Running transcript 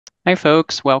Hi,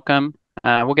 folks. Welcome.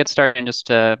 We'll get started in just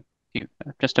a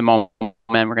moment. We're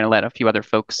going to let a few other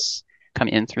folks come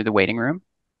in through the waiting room.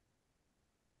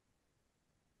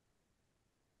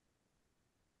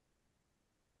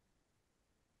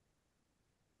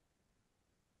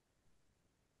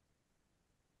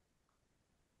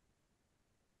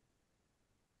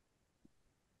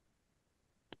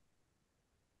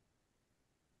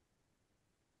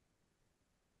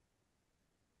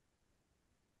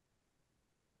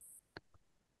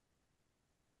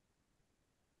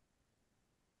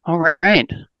 All right.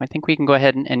 I think we can go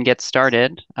ahead and get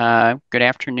started. Good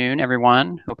afternoon,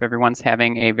 everyone. Hope everyone's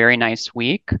having a very nice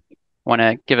week. I want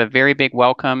to give a very big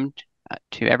welcome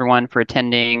to everyone for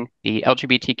attending the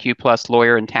LGBTQ plus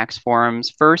Lawyer and Tax Forum's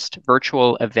first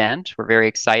virtual event. We're very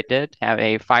excited to have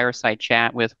a fireside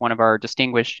chat with one of our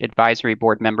distinguished advisory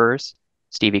board members,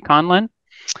 Stevie Conlon.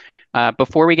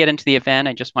 Before we get into the event,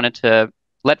 I just wanted to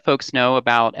let folks know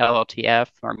about LLTF,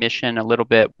 our mission, a little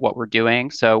bit what we're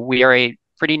doing. So we are a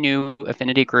pretty new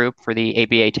affinity group for the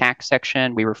ABA tax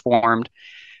section. We were formed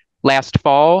last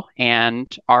fall,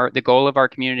 and the goal of our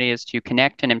community is to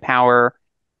connect and empower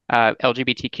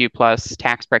LGBTQ plus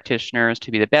tax practitioners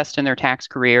to be the best in their tax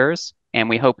careers. And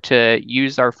we hope to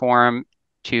use our forum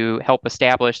to help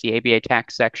establish the ABA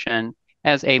tax section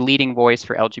as a leading voice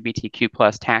for LGBTQ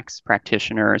plus tax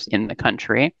practitioners in the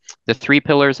country. The three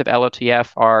pillars of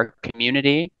LLTF are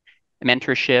community,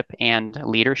 mentorship, and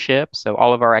leadership. So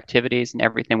all of our activities and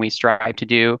everything we strive to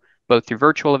do, both through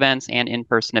virtual events and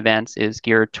in-person events, is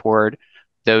geared toward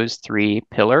those three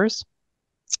pillars.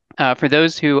 For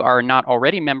those who are not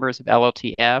already members of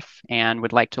LLTF and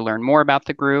would like to learn more about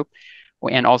the group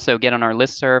and also get on our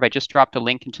listserv, I just dropped a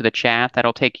link into the chat.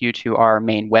 That'll take you to our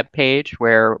main webpage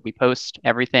where we post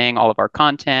everything, all of our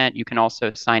content. You can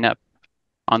also sign up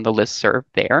on the listserv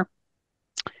there.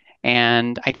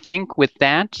 And I think with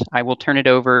that, I will turn it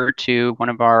over to one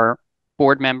of our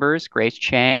board members, Grace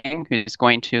Chang, who's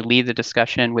going to lead the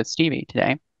discussion with Stevie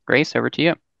today. Grace, over to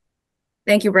you.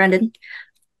 Thank you, Brandon.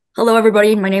 Hello,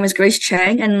 everybody. My name is Grace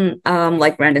Chang, and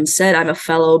like Brandon said, I'm a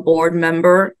fellow board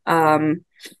member.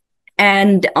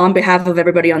 And on behalf of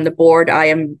everybody on the board,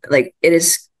 it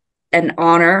is an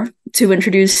honor to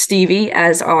introduce Stevie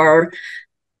as our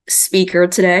speaker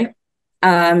today.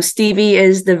 Stevie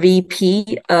is the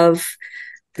VP of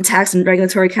the Tax and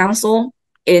Regulatory Council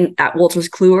at Wolters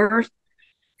Kluwer,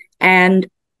 and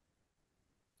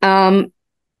I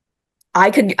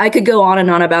could go on and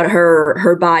on about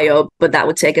her bio, but that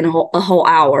would take a whole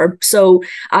hour. So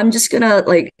I'm just gonna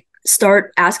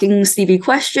start asking Stevie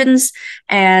questions,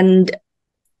 and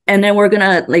then we're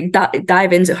gonna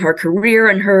dive into her career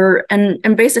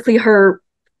and basically her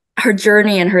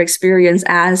journey and her experience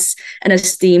as an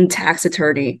esteemed tax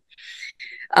attorney.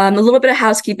 A little bit of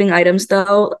housekeeping items,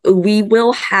 though. We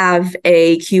will have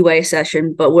a QA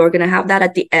session, but we're going to have that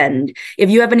at the end.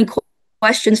 If you have any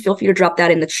questions, feel free to drop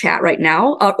that in the chat right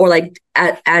now, or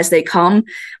as they come.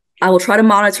 I will try to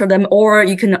monitor them, or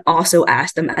you can also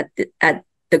ask them at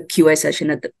the QA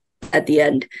session at the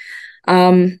end.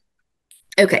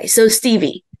 Okay, so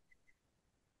Stevie,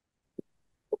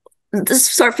 let's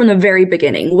start from the very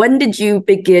beginning. When did you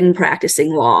begin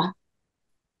practicing law?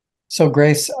 So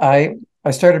Grace, I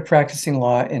started practicing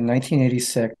law in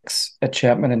 1986 at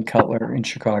Chapman and Cutler in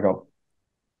Chicago.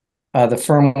 The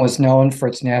firm was known for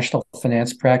its national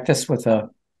finance practice with the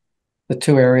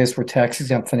two areas were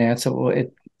tax-exempt finance.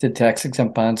 It did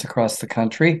tax-exempt bonds across the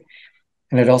country,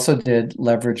 and it also did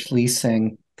leveraged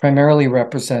leasing, primarily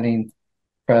representing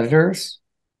creditors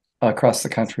across the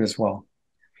country as well.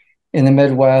 In the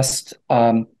Midwest,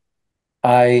 that's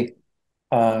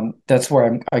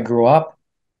where I grew up,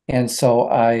 and so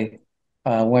I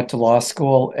went to law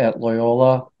school at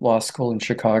Loyola Law School in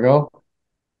Chicago.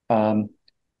 I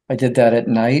did that at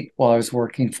night while I was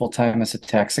working full-time as a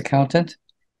tax accountant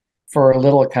for a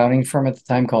little accounting firm at the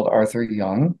time called Arthur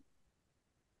Young.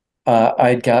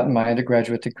 I'd gotten my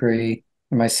undergraduate degree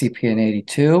and my CPA in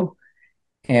 82,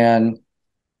 and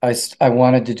I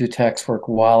wanted to do tax work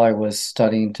while I was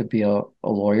studying to be a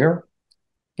lawyer.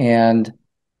 And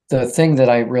the thing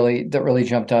that really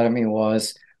jumped out at me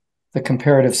was the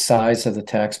comparative size of the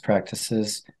tax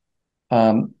practices.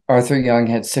 Arthur Young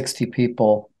had 60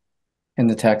 people in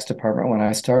the tax department when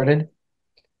I started.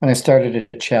 When I started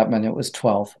at Chapman, it was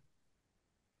 12.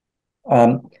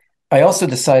 I also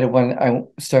decided when I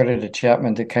started at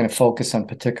Chapman to kind of focus on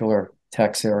particular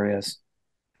tax areas.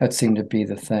 That seemed to be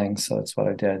the thing, so that's what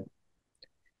I did.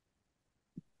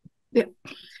 Yeah.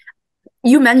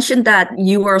 You mentioned that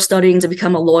you were studying to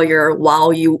become a lawyer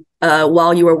while you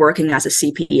were working as a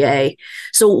CPA.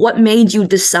 So what made you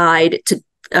decide to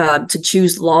to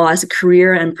choose law as a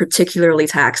career, and particularly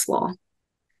tax law?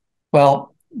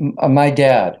 Well, my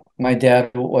dad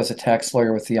was a tax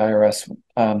lawyer with the IRS.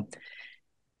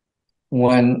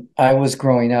 When I was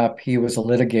growing up, he was a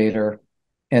litigator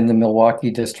in the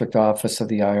Milwaukee district office of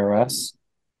the IRS.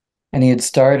 And he had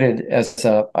started as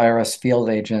a IRS field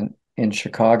agent in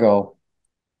Chicago,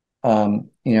 probably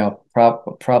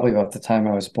about the time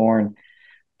I was born.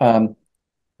 Um,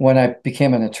 when I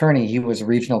became an attorney, he was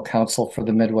regional counsel for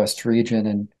the Midwest region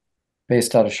and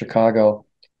based out of Chicago.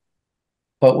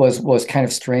 But was kind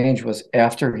of strange was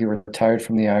after he retired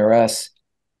from the IRS,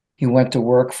 he went to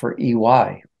work for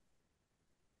EY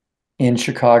in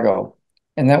Chicago.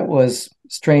 And that was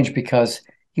strange because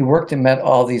he worked and met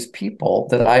all these people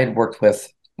that I had worked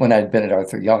with when I'd been at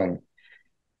Arthur Young.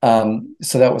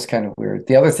 So that was kind of weird.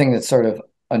 The other thing that's sort of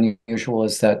unusual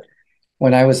is that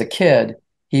when I was a kid,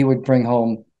 he would bring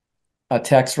home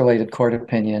tax-related court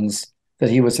opinions that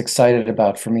he was excited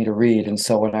about for me to read. And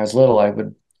so when I was little, I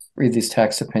would read these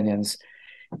tax opinions.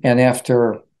 And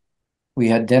after we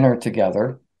had dinner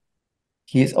together,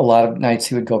 a lot of nights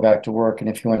he would go back to work. And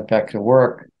if he went back to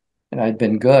work and I'd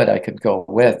been good, I could go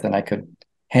with and I could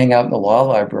hang out in the law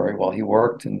library while he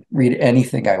worked and read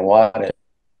anything I wanted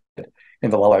in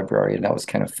the law library. And that was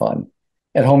kind of fun.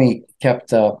 At home, he kept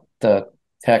the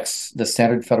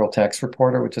Standard Federal Tax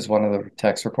Reporter, which is one of the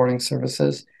tax reporting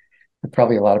services that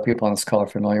probably a lot of people on this call are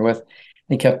familiar with.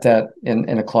 He kept that in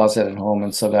a closet at home.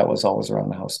 And so that was always around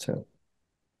the house too.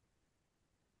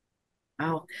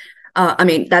 Wow. I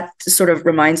mean, that sort of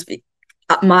reminds me,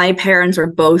 my parents are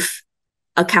both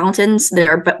accountants.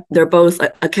 They're both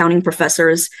accounting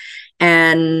professors,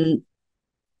 and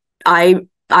I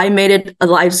made it a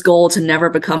life's goal to never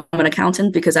become an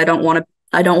accountant because I don't want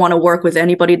to work with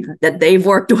anybody that they've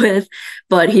worked with.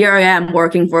 But here I am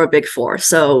working for a Big Four.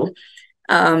 So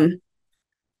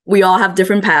we all have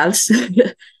different paths.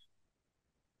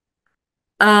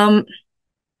 um,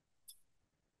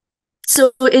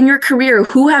 so in your career,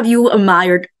 who have you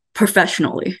admired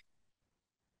professionally?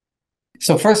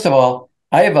 So first of all,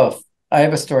 I have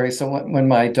a story. So when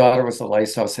my daughter was a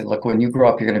license, I would say, look, when you grow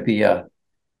up, you're going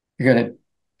to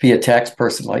be a tax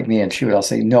person like me. And she would all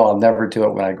say, no, I'll never do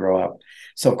it when I grow up.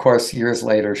 So of course, years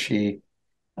later, she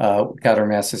got her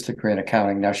master's degree in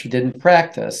accounting. Now she didn't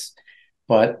practice,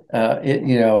 but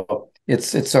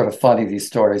it's sort of funny, these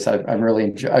stories. I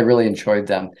really enjoyed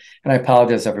them, and I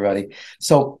apologize, everybody.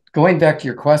 So going back to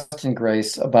your question,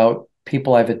 Grace, about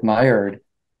people I've admired,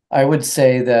 I would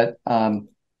say that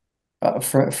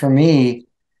for me,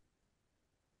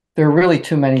 there are really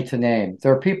too many to name.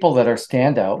 There are people that are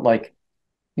standout, like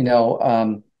you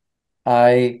know,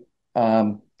 I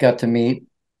got to meet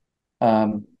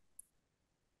um,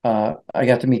 I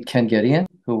got to meet Ken Gideon,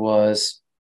 who was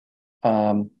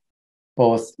um,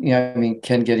 both. I mean,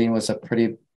 Ken Gideon was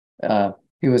uh,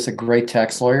 he was a great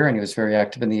tax lawyer, and he was very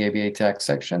active in the ABA tax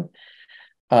section.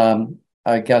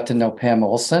 I got to know Pam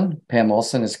Olson. Pam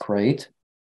Olson is great.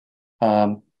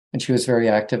 And she was very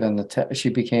active in she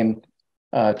became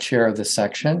chair of the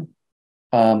section.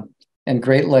 And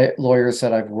great lawyers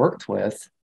that I've worked with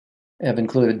have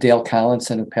included Dale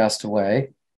Collinson, who passed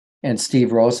away, and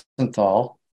Steve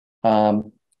Rosenthal.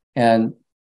 And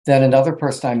then another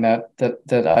person I met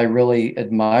that I really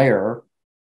admire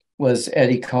was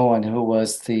Eddie Cohen, who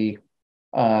was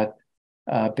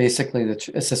basically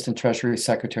the Assistant Treasury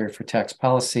Secretary for Tax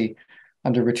Policy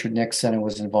under Richard Nixon, and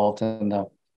was involved in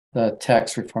the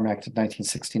Tax Reform Act of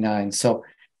 1969. So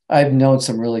I've known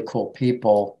some really cool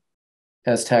people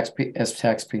as tax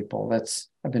people.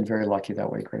 I've been very lucky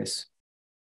that way, Grace.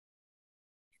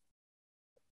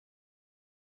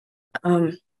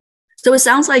 So it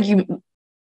sounds like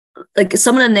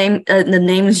some of the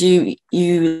names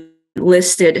you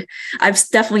listed, I've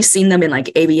definitely seen them in like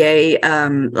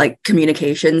ABA, like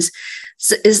communications.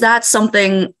 So is that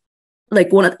something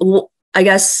like I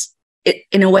guess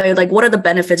in a way, like what are the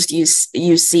benefits do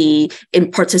you see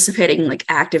in participating like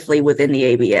actively within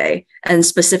the ABA and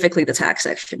specifically the tax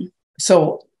section?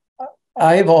 So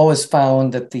I've always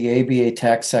found that the ABA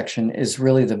tax section is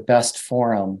really the best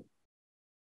forum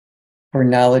for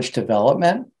knowledge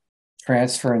development,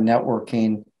 transfer, and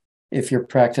networking if your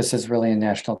practice is really a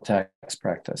national tax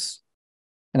practice.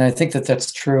 And I think that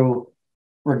that's true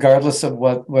regardless of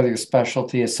whether your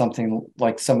specialty is something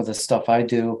like some of the stuff I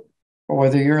do or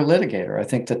whether you're a litigator. I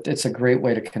think that it's a great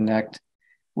way to connect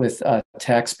with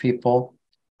tax people.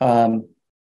 My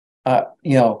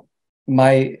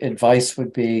advice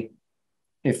would be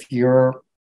if you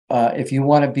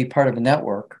want to be part of a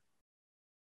network,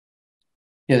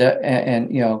 get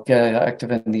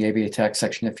active in the ABA tax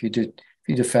section if you do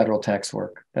federal tax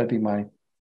work. That'd be my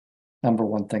number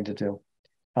one thing to do.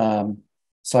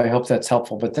 So I hope that's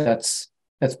helpful, but that's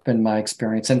been my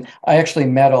experience. And I actually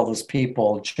met all those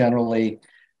people generally,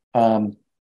 through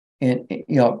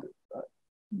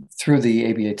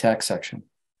the ABA tax section.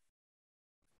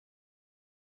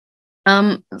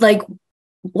 Like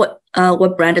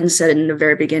what Brandon said in the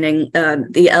very beginning,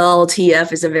 the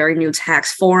LLTF is a very new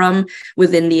tax forum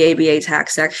within the ABA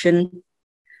tax section.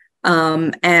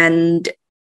 And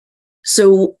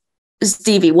so,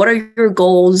 Stevie, what are your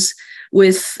goals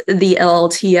with the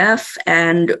LLTF,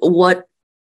 and what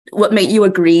made you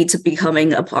agree to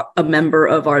becoming a member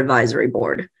of our advisory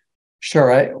board?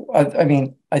 Sure. I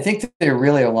mean, I think that they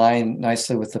really align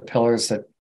nicely with the pillars that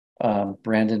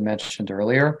Brandon mentioned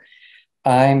earlier.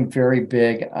 I'm very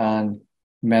big on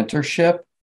mentorship.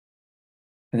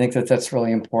 I think that that's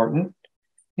really important.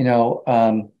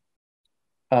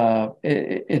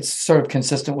 It's sort of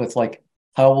consistent with like,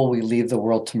 how will we leave the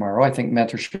world tomorrow? I think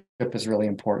mentorship is really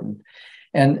important.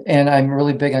 And I'm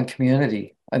really big on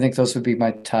community. I think those would be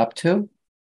my top two.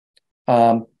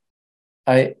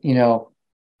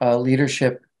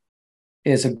 Leadership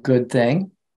is a good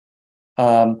thing.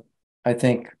 I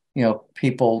think,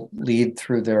 people lead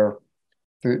through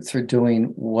through doing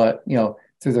what,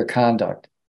 through their conduct.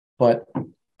 But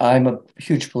I'm a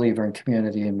huge believer in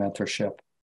community and mentorship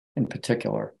in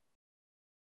particular.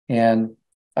 And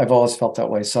I've always felt that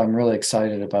way. So I'm really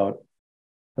excited about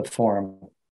the forum.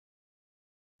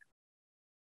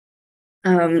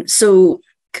 So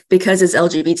because it's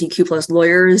LGBTQ plus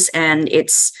lawyers, and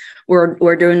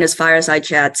we're doing this fireside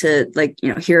chat to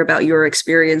hear about your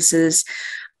experiences,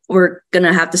 we're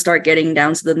gonna have to start getting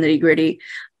down to the nitty-gritty.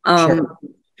 Sure.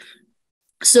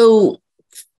 So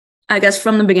I guess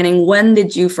from the beginning, when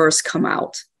did you first come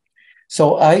out?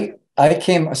 So I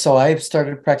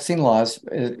started practicing laws,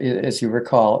 as you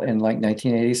recall, in like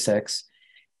 1986.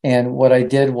 And what I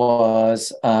did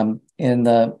was, in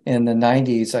the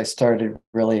 90s, I started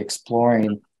really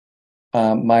exploring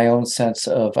my own sense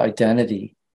of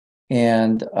identity.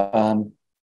 And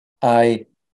I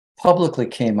publicly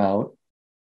came out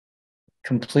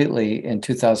completely in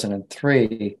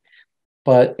 2003.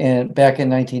 But back in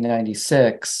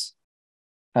 1996,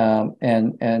 or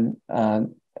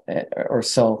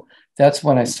so, that's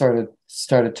when I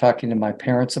started talking to my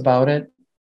parents about it,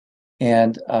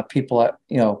 and people, I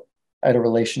had a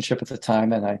relationship at the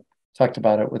time, and I talked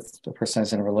about it with the person I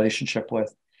was in a relationship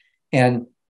with, and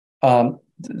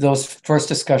those first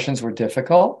discussions were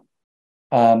difficult,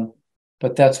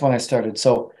 but that's when I started.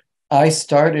 So I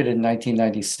started in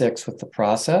 1996 with the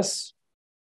process,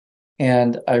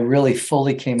 and I really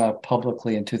fully came out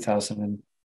publicly in 2000,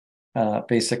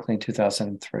 basically in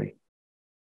 2003.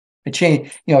 It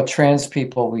changed, trans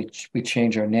people, we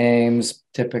change our names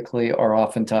typically, or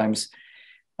oftentimes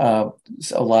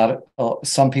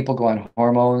some people go on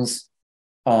hormones,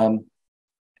 and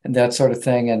that sort of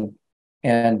thing.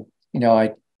 And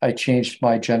I changed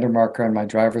my gender marker on my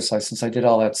driver's license. I did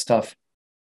all that stuff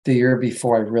the year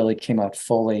before I really came out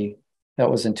fully. That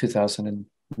was in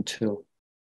 2002.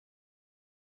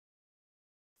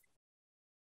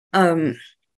 The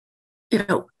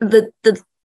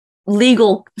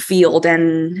legal field,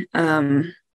 and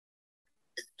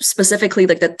specifically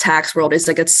like the tax world, is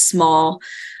like a small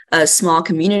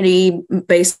community.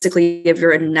 Basically, if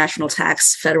you're in national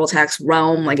tax, federal tax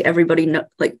realm, like everybody know,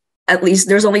 like at least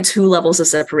there's only two levels of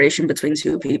separation between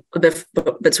two people,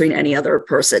 between any other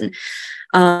person.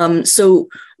 So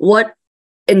what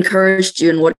encouraged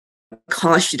you, and what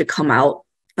caused you to come out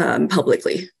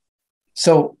publicly?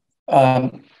 So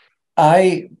I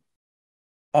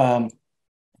don't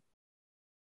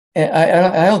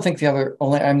think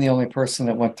I'm the only person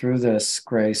that went through this,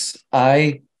 Grace.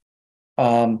 I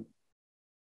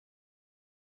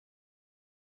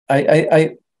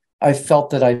felt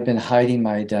that I'd been hiding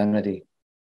my identity,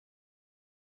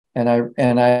 and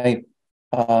I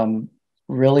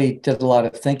really did a lot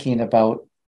of thinking about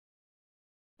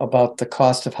the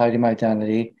cost of hiding my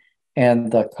identity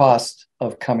and the cost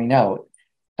of coming out.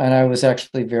 And I was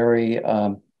actually very,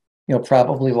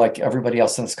 probably like everybody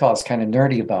else in this call, is kind of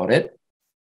nerdy about it.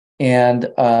 And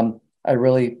I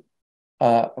really,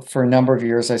 for a number of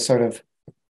years,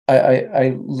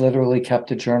 I literally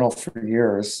kept a journal for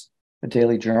years, a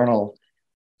daily journal,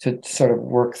 to sort of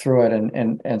work through it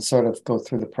and sort of go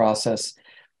through the process.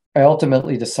 I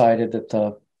ultimately decided that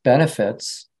the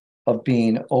benefits of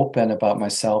being open about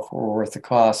myself were worth the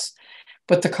costs,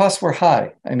 but the costs were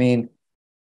high. I mean,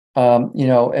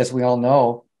 as we all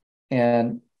know,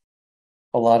 and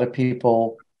a lot of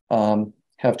people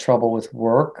have trouble with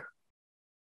work.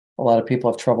 A lot of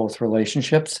people have trouble with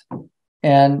relationships.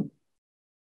 And,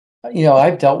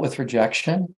 I've dealt with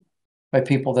rejection. by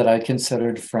people that I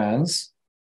considered friends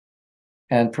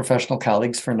and professional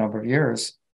colleagues for a number of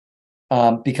years,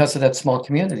 because of that small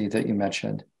community that you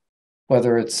mentioned,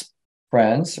 whether it's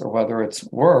friends or whether it's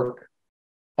work.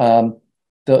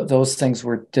 Those things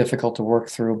were difficult to work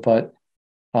through, but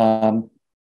I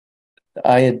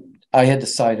had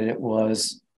decided it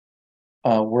was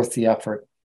worth the effort.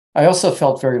 I also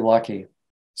felt very lucky.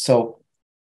 So,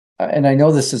 and I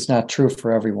know this is not true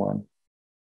for everyone.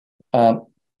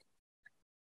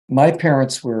 My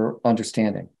parents were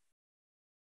understanding.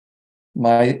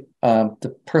 The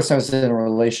person I was in a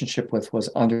relationship with was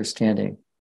understanding.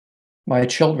 My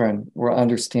children were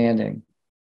understanding.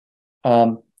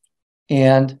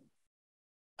 And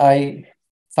I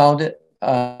found it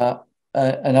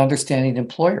an understanding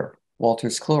employer,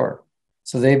 Walters Kluwer.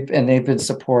 So they've been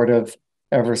supportive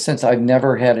ever since. I've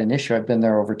never had an issue. I've been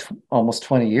there over almost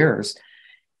 20 years,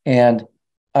 and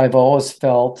I've always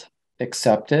felt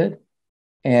accepted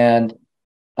and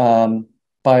by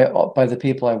the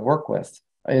people I work with.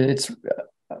 I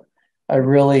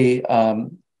really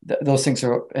those things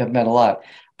have meant a lot.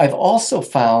 I've also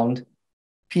found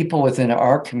people within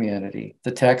our community,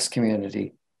 the tax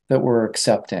community, that were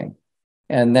accepting.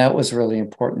 And that was really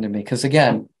important to me because,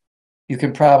 again, you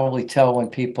can probably tell when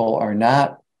people are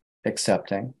not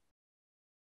accepting.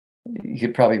 You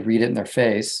could probably read it in their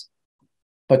face.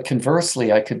 But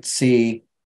conversely, I could see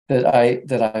that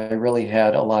I really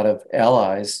had a lot of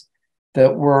allies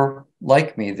that were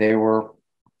like me. They were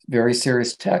very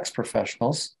serious tax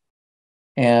professionals.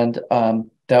 And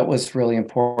that was really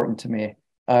important to me.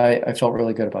 I felt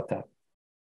really good about that.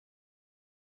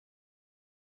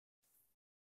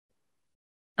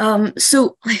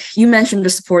 So you mentioned the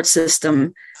support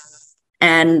system,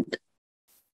 and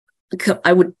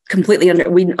I would completely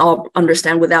we all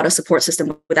understand without a support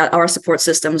system, without our support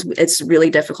systems, it's really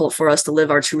difficult for us to live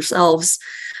our true selves.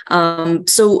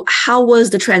 So how was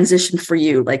the transition for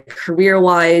you, like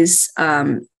career-wise,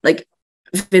 like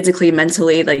physically,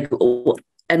 mentally, like,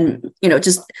 and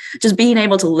just being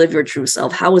able to live your true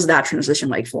self? How was that transition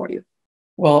like for you?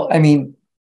 Well, I mean,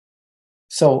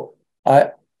 so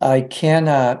I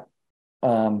cannot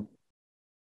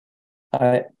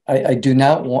I do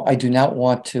not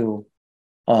want to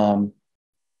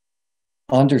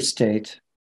understate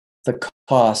the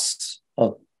costs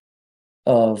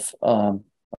of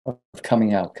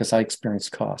coming out, because I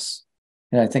experienced costs,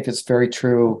 and I think it's very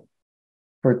true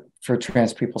for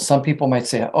trans people. Some people might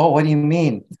say, "Oh, what do you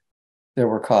mean there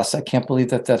were costs? I can't believe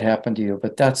that happened to you,"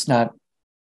 but that's not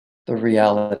the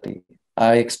reality.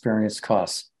 I experienced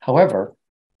costs. However,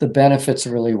 the benefits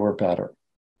really were better.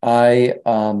 I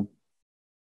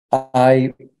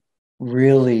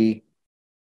really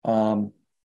found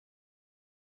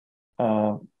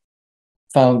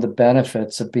the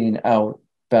benefits of being out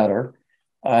better.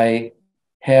 I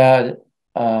had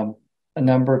a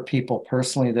number of people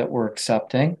personally that were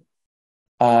accepting.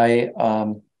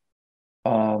 Walters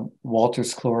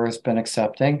Kluwer has been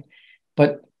accepting,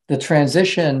 but the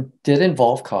transition did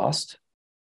involve cost.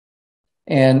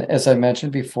 And as I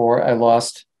mentioned before, I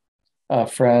lost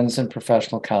friends and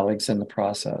professional colleagues in the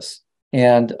process.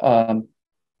 And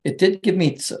it did give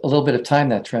me a little bit of time,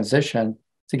 that transition,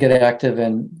 to get active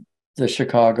in the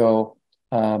Chicago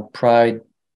Pride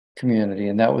community.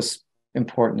 And that was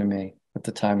important to me at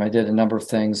the time. I did a number of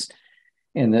things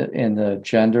in the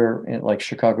gender, like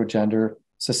Chicago Gender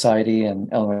Society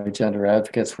and Illinois Gender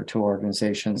Advocates were two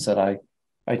organizations that I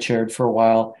chaired for a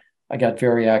while. I got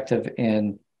very active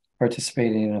in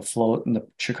participating in a float in the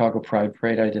Chicago Pride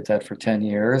Parade. I did that for 10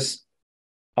 years.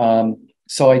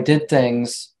 So I did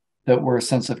things that were a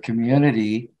sense of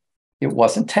community. It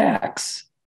wasn't tax,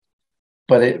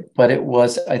 but it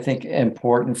was, I think,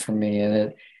 important for me.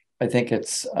 And I think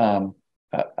it's,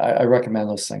 I recommend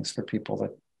those things for people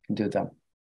that can do them.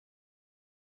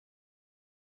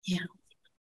 Yeah.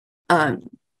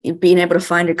 Being able to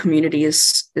find a community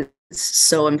is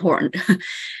so important.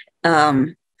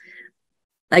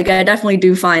 Like I definitely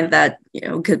do find that,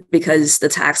 because the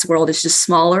tax world is just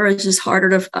smaller, it's just harder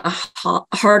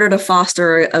to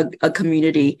foster a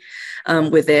community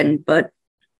within. But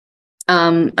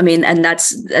I mean, and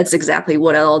that's exactly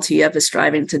what LLTF is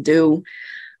striving to do.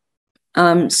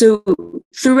 So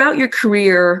throughout your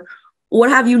career, what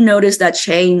have you noticed that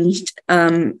changed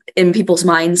in people's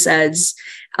mindsets,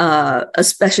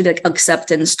 especially the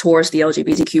acceptance towards the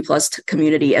LGBTQ plus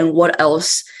community, and what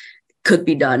else could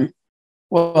be done?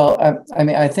 Well, I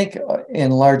mean, I think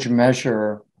in large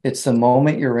measure, it's the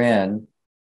moment you're in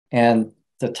and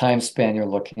the time span you're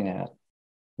looking at.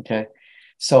 Okay.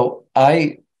 So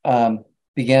I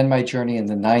began my journey in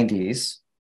the 90s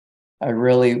I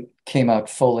really came out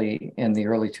fully in the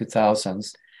early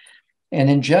 2000s. And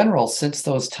in general, since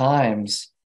those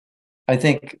times, I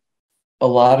think a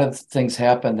lot of things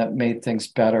happened that made things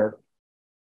better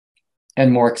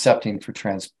and more accepting for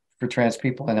trans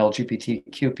people and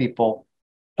LGBTQ people,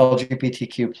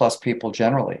 LGBTQ plus people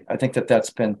generally. I think that that's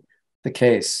been the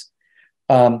case.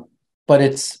 But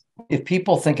if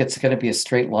people think it's going to be a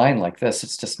straight line like this,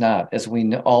 it's just not. As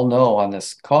we all know on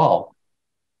this call,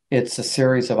 it's a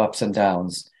series of ups and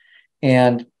downs.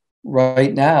 And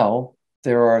right now,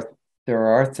 there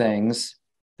are things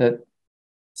that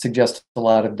suggest a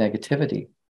lot of negativity,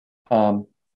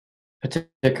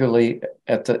 particularly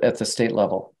at the state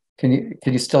level. Can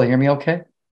you still hear me okay?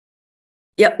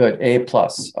 Yep. Good. A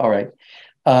plus. All right.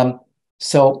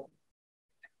 So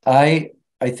I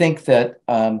think that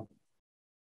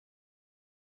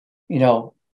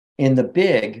in the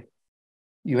big,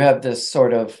 you have this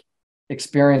sort of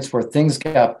experience where things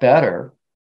got better.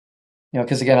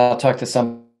 Because again, I'll talk to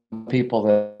some people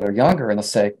that are younger and they'll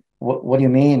say, what do you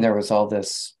mean there was all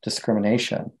this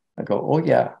discrimination? I go, oh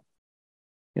yeah,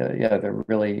 there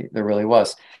really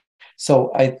was.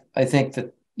 So I think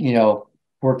that,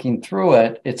 working through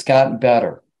it, it's gotten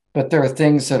better. But there are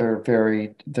things that are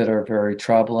very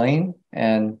troubling,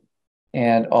 and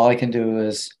all I can do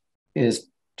is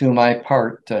do my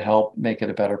part to help make it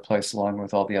a better place along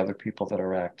with all the other people that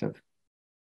are active.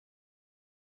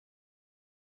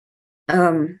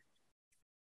 Like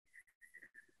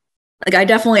I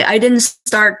didn't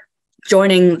start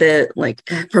joining the like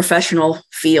professional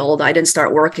field. I didn't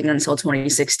start working until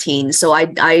 2016. So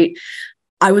I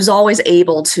was always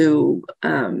able to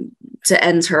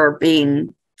enter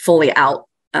being fully out,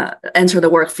 enter the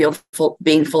work field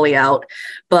being fully out,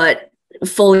 but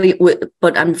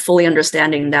I'm fully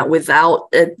understanding that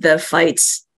without the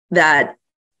fights that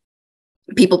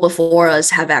people before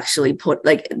us have actually put,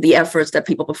 like the efforts that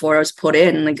people before us put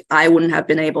in, like I wouldn't have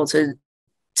been able to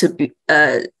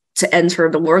enter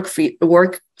the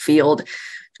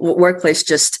workplace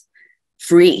just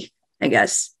free, I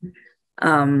guess.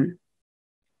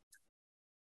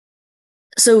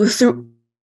 So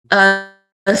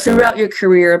throughout your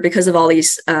career, because of all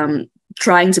these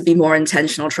trying to be more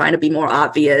intentional, trying to be more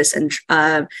obvious,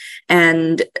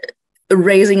 and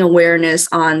raising awareness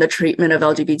on the treatment of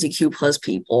LGBTQ plus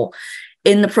people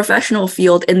in the professional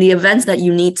field, in the events that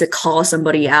you need to call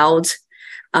somebody out,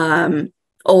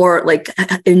 or like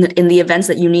in the events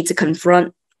that you need to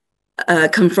confront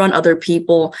other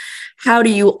people, how do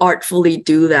you artfully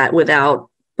do that without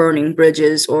burning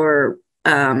bridges? Or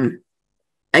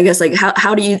I guess like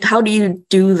how do you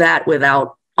do that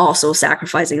without also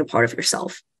sacrificing a part of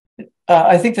yourself?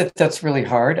 I think that's really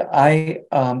hard. I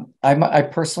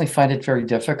personally find it very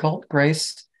difficult,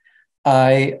 Grace.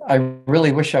 I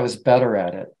really wish I was better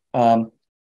at it. I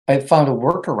found a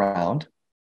workaround,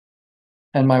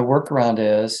 and my workaround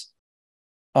is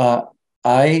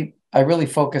I really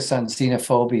focus on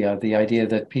xenophobia, the idea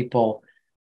that people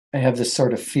have this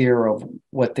sort of fear of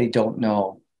what they don't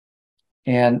know.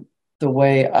 And the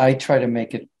way I try to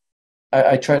make it,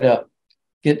 I try to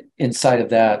get inside of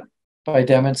that by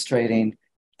demonstrating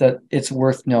that it's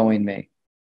worth knowing me.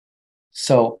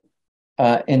 So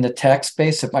in the tax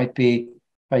space, it might be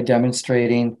by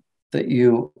demonstrating that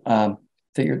your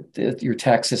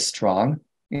tax is strong,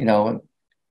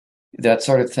 that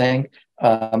sort of thing.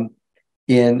 But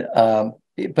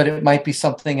it might be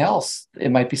something else.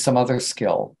 It might be some other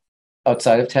skill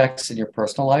outside of tax in your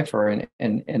personal life or in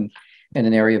an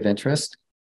area of interest.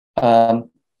 That's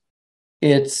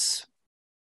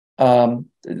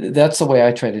the way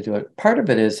I try to do it. Part of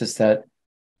it is that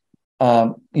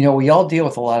we all deal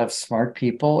with a lot of smart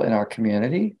people in our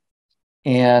community,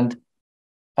 and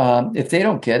if they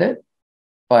don't get it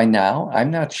by now,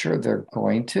 I'm not sure they're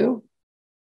going to,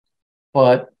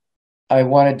 but I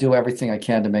want to do everything I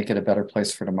can to make it a better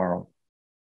place for tomorrow.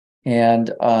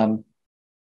 And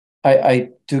I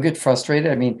do get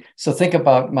frustrated. I mean, so think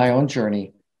about my own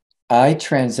journey. I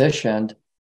transitioned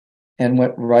and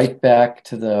went right back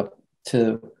to the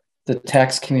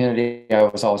tax community I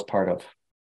was always part of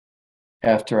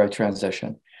after I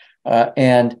transitioned.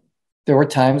 And there were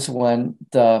times when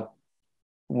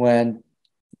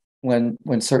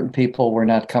certain people were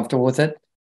not comfortable with it,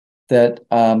 that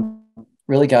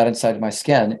really got inside my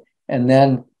skin. And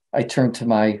then I turned to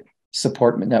my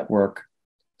support network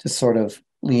to sort of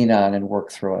lean on and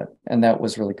work through it. And that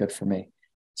was really good for me.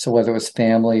 So whether it was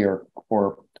family or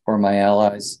my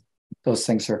allies, those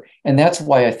things are, and that's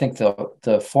why I think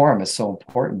the forum is so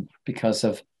important, because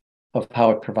of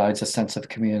how it provides a sense of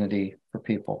community for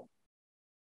people.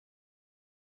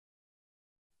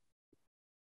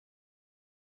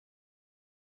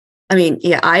 I mean,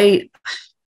 yeah,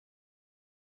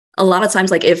 a lot of times,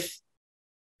 like if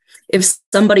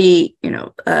somebody,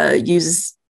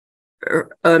 uses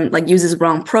uses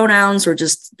wrong pronouns or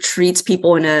just treats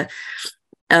people in a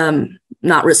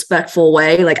not respectful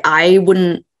way, like I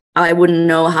wouldn't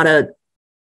know how to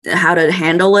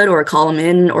handle it or call them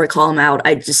in or call them out.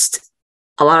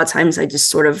 A lot of times I just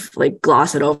sort of like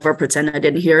gloss it over, pretend I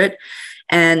didn't hear it.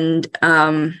 And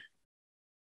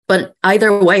but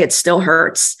either way, it still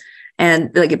hurts.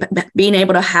 And like being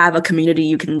able to have a community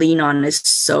you can lean on is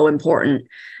so important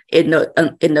in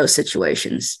those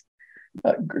situations.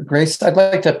 Grace, I'd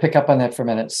like to pick up on that for a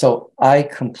minute. So I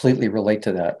completely relate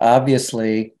to that.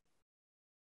 Obviously,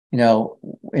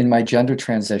 in my gender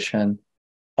transition,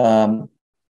 I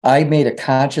made a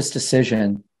conscious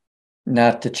decision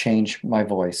not to change my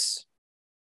voice.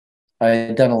 I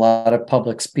had done a lot of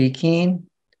public speaking,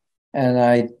 and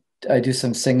I do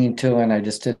some singing too, and I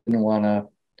just didn't want to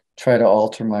try to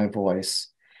alter my voice.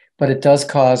 But it does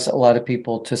cause a lot of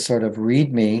people to sort of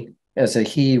read me as a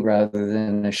he rather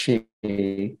than a she.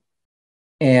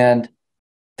 And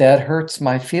that hurts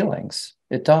my feelings.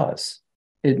 It does.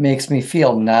 It makes me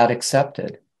feel not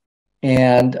accepted.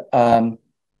 And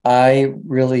I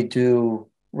really do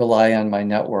rely on my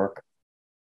network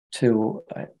to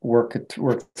work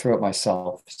through it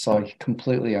myself. So I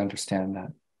completely understand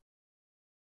that.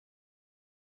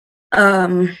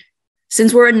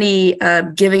 Since we're in the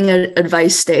giving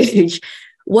advice stage,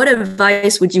 what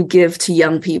advice would you give to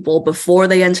young people before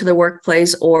they enter the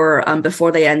workplace or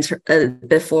before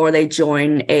they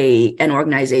join an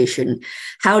organization?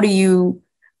 How do you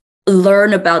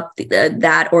learn about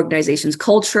that organization's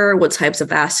culture? What types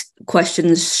of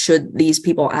questions should these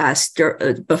people ask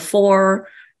before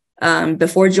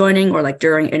joining or like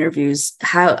during interviews?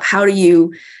 How do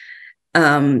you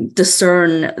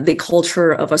discern the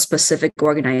culture of a specific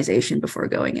organization before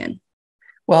going in?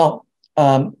 Well,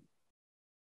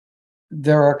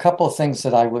 there are a couple of things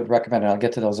that I would recommend, and I'll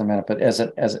get to those in a minute. But as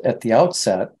at the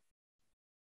outset,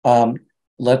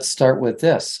 let's start with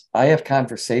this. I have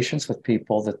conversations with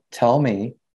people that tell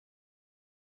me,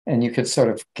 and you could sort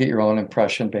of get your own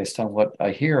impression based on what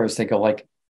I hear, as they go like,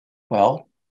 well,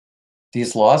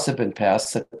 these laws have been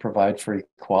passed that provide for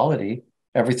equality.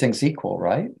 Everything's equal,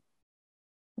 right?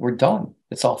 We're done.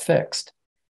 It's all fixed.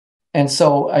 And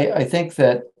so I think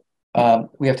that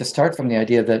we have to start from the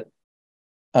idea that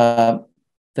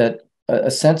that a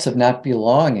sense of not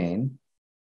belonging,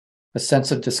 a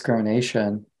sense of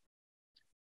discrimination,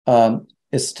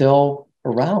 is still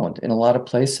around in a lot of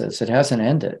places. It hasn't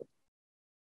ended,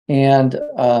 and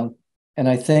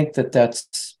I think that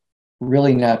that's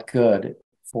really not good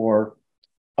for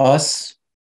us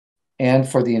and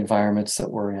for the environments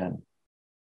that we're in.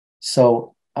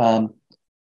 So I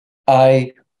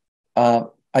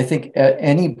think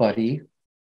anybody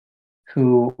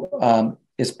who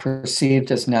is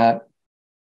perceived as not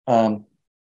some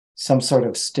sort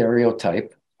of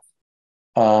stereotype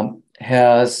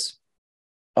has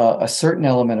a certain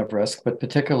element of risk, but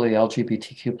particularly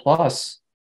LGBTQ plus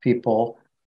people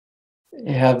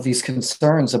have these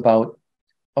concerns about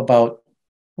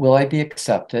will I be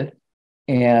accepted,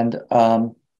 and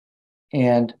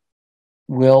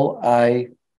will I,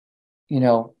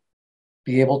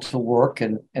 be able to work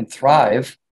and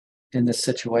thrive in this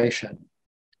situation.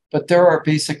 But there are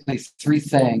basically three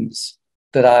things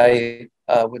that I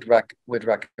would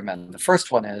recommend. The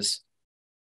first one is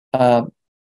I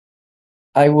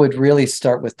would really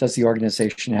start with, does the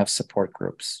organization have support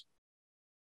groups?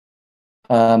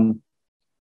 And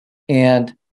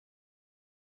but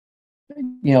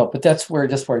that's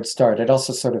just where it started. I'd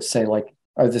also sort of say, like,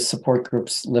 are the support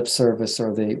groups lip service,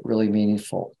 or are they really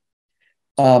meaningful?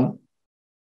 And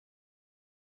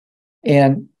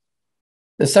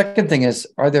the second thing is,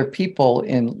 are there people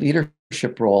in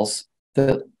leadership roles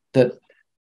that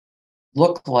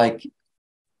look like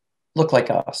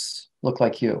us, look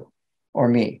like you or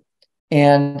me,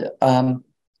 and or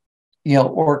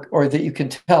that you can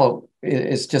tell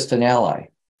is just an ally?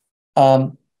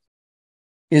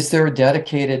 Is there a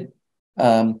dedicated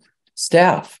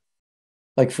staff,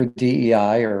 like for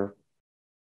DEI or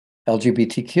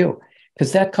LGBTQ?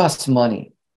 Because that costs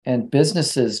money, and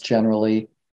businesses generally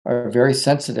are very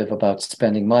sensitive about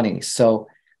spending money. So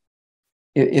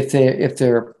if they've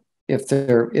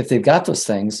got those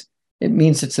things, it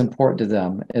means it's important to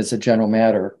them as a general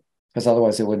matter, because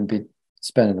otherwise they wouldn't be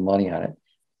spending the money on it.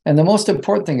 And the most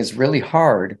important thing is really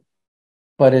hard,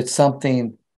 but it's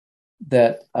something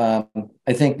that I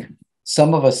think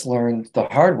some of us learned the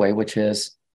hard way, which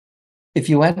is, if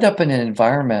you end up in an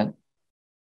environment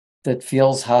that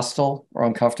feels hostile or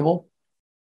uncomfortable,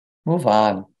 move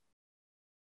on.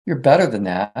 you're better than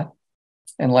that,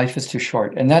 and life is too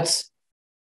short. And that's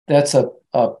a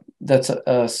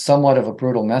somewhat of a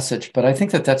brutal message, but I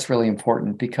think that that's really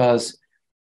important, because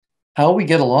how we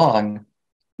get along,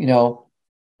 you know,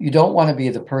 you don't want to be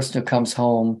the person who comes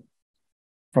home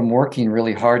from working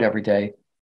really hard every day,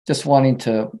 just wanting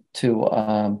to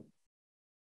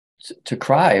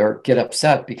cry or get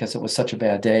upset because it was such a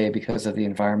bad day because of the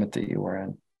environment that you were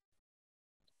in.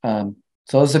 So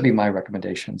those would be my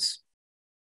recommendations,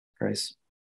 Grace.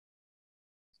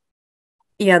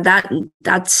 Yeah,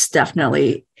 that's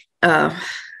definitely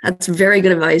that's very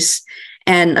good advice.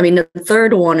 And I mean, the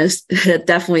third one is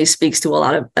definitely speaks to a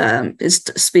lot of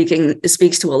it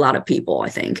speaks to a lot of people, I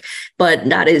think. But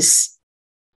that is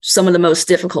some of the most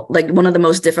difficult, like one of the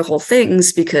most difficult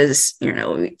things, because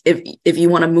if you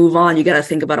want to move on, you got to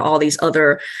think about all these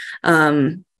other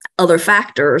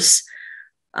factors.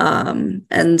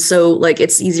 And so like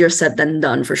it's easier said than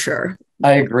done for sure.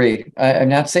 I agree. I'm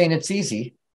not saying it's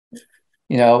easy.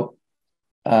 Being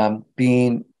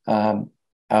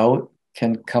out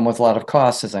can come with a lot of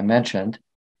costs, as I mentioned,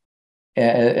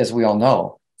 as we all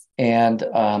know. And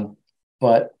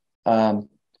but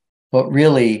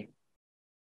really,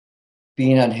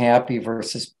 being unhappy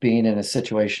versus being in a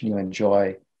situation you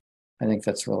enjoy, I think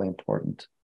that's really important.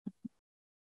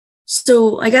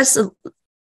 So I guess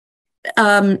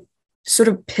sort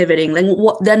of pivoting,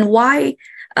 then why?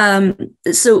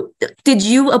 So did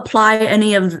you apply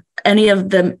any of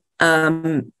the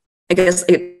I guess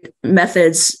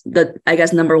methods that, I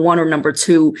guess, number one or number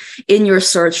two in your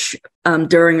search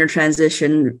during your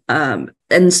transition, and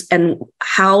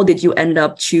how did you end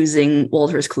up choosing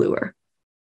Wolters Kluwer?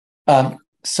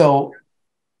 So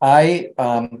I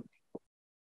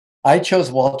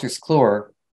chose Wolters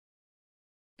Kluwer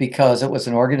because it was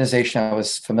an organization I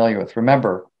was familiar with.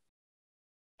 Remember,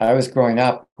 I was growing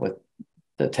up with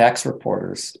the tax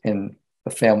reporters in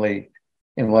the family,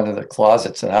 in one of the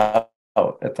closets out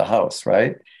at the house,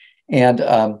 right? And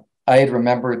I had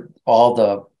remembered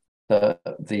all the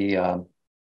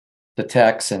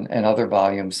texts and other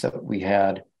volumes that we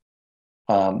had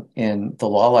in the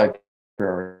law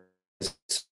library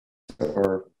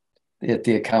or at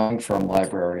the accounting firm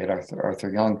library at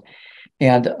Arthur Young.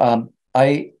 And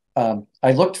I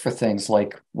looked for things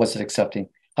like, was it accepting?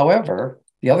 However,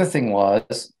 the other thing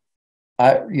was,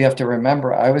 you have to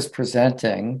remember, I was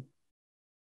presenting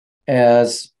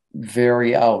as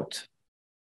very out.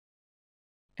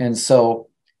 And so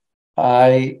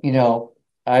I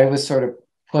was sort of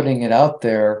putting it out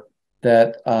there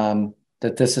that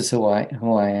that this is who I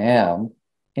am.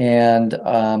 And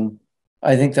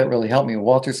I think that really helped me.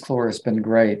 Wolters Kluwer has been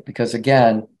great because,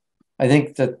 again, I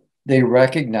think that they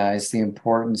recognize the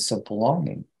importance of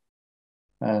belonging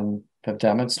and have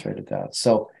demonstrated that.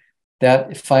 So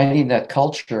that finding that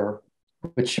culture,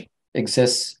 which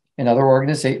exists in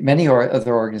many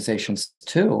other organizations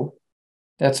too,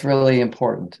 that's really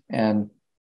important. And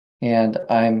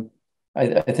I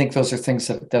think those are things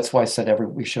that's why I said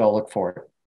we should all look for it.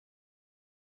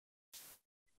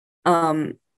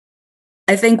 I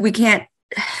think we can't.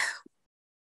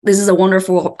 This is a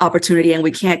wonderful opportunity, and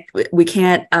we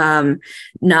can't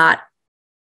not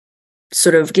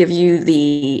sort of give you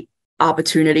the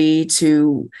opportunity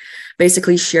to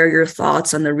basically share your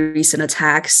thoughts on the recent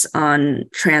attacks on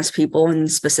trans people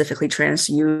and specifically trans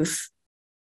youth.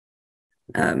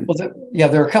 There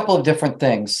are a couple of different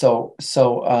things. So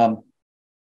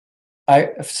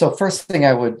first thing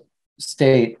I would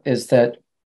state is that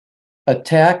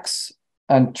attacks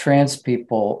on trans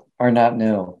people are not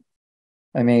new.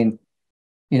 I mean,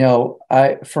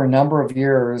 for a number of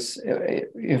years,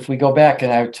 if we go back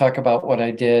and I talk about what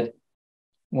I did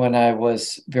when I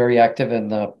was very active in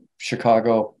the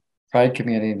Chicago Pride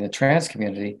community and the trans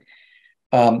community,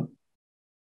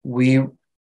 we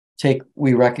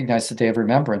recognize the Day of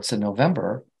Remembrance in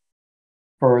November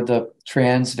for the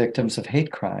trans victims of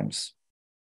hate crimes.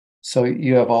 So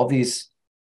you have all these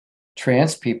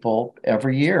trans people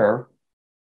every year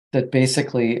that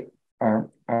basically are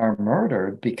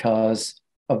murdered because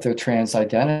of their trans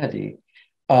identity.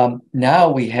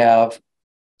 Now we have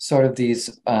sort of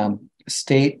these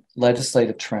state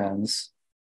legislative trends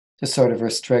to sort of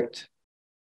restrict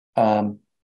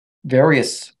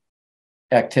various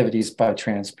activities by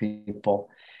trans people.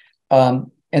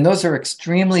 And those are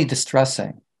extremely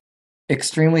distressing. They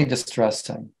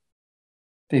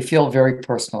feel very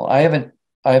personal. I haven't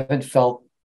felt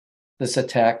this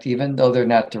attacked, even though they're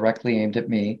not directly aimed at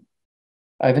me.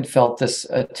 I haven't felt this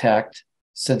attacked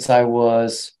since I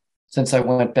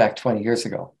went back 20 years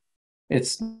ago.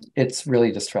 It's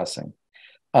really distressing.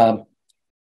 But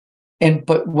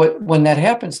when that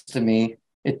happens to me,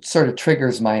 it sort of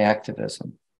triggers my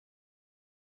activism.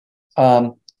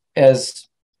 As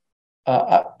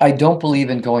I don't believe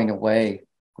in going away,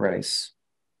 Grace.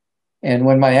 And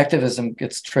when my activism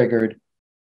gets triggered,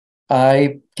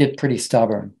 I get pretty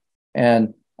stubborn.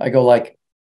 And I go like,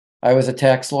 I was a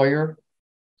tax lawyer.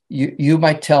 You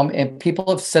might tell me, and people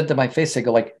have said to my face, they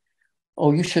go like,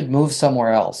 oh, you should move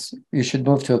somewhere else. You should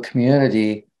move to a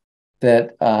community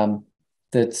that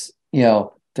that's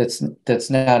that's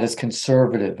not as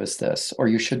conservative as this, or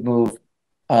you should move,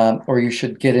 or you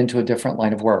should get into a different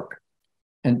line of work.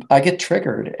 And I get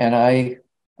triggered, and I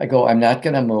go, I'm not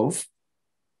going to move,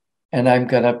 and I'm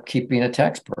going to keep being a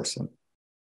tax person.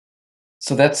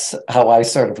 So that's how I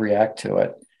sort of react to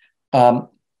it.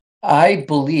 I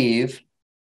believe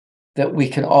that we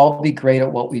can all be great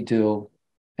at what we do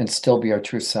and still be our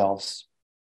true selves.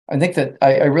 I think that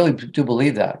I really do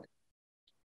believe that.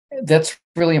 That's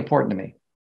really important to me.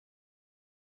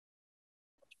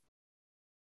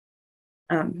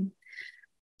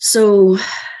 So,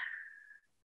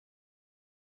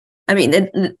 I mean,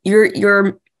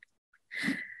 your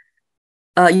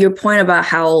point about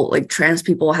how like trans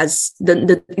people has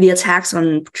the attacks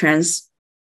on trans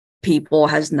people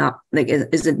has not like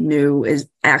isn't new, is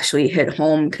actually hit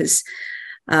home, because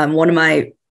one of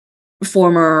my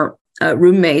former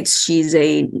roommates, she's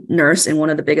a nurse in one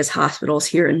of the biggest hospitals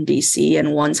here in DC,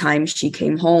 and one time she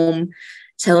came home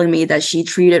telling me that she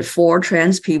treated 4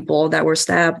 trans people that were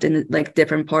stabbed in like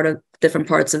different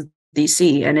parts of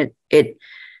DC, and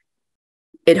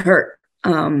it hurt.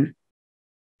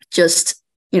 Just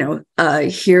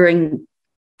hearing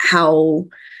how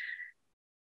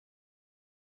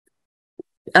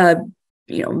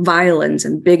violent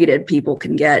and bigoted people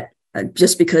can get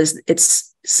just because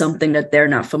it's something that they're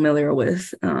not familiar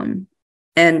with, and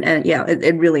yeah,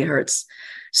 it really hurts.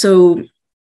 So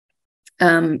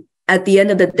at the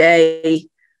end of the day,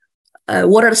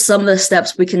 what are some of the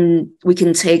steps we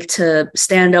can take to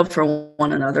stand up for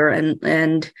one another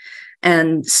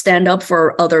and stand up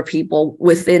for other people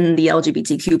within the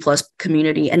LGBTQ plus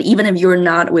community? And even if you're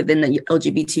not within the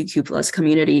LGBTQ plus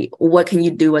community, what can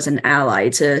you do as an ally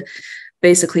to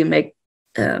basically make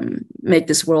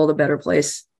this world a better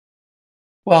place?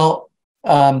 Well,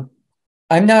 I'm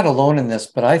not alone in this,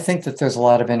 but I think that there's a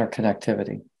lot of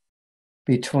interconnectivity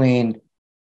between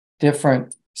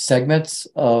different segments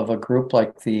of a group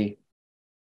like the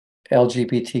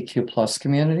LGBTQ plus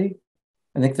community.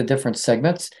 I think the different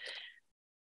segments,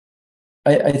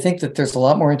 I think that there's a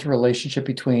lot more interrelationship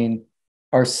between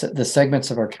the segments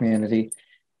of our community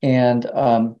and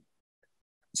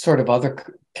sort of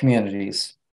other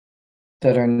communities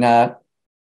that are not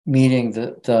meeting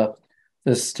the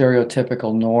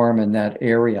stereotypical norm in that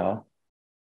area.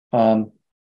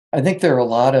 I think there are a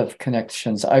lot of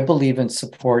connections. I believe in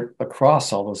support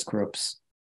across all those groups.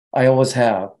 I always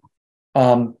have.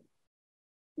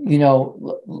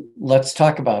 Let's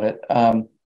talk about it.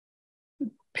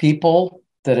 People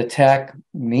that attack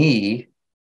me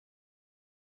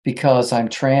because I'm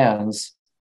trans,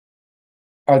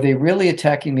 are they really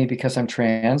attacking me because I'm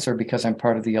trans or because I'm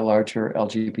part of the larger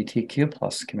LGBTQ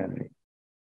plus community?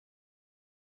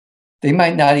 They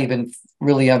might not even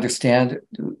really understand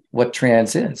what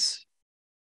trans is.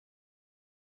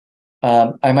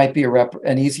 I might be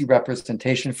an easy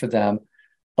representation for them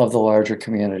of the larger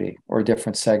community or a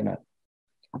different segment.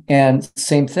 And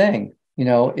same thing,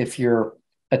 if you're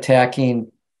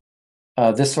attacking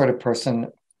this sort of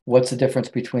person, what's the difference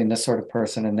between this sort of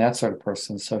person and that sort of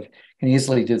person? So you can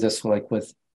easily do this like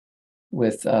with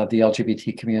the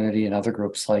LGBT community and other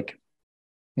groups, like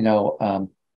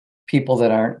people that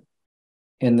aren't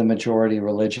in the majority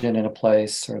religion in a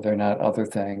place, or they're not other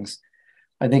things.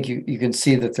 I think you can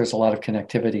see that there's a lot of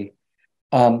connectivity.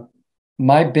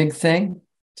 My big thing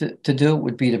to do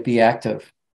would be to be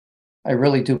active. I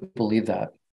really do believe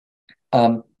that.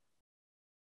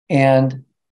 And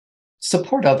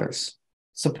support others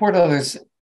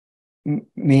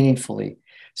meaningfully.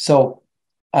 So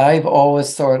I've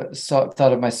always thought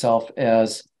of myself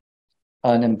as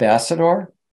an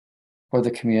ambassador for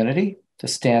the community, to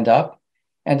stand up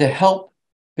and to help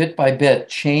bit by bit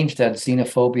change that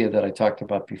xenophobia that I talked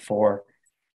about before,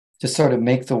 to sort of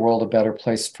make the world a better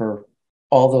place for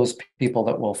all those people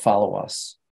that will follow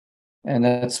us. And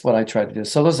that's what I try to do.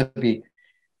 So those would be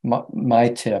my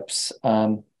tips.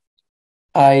 The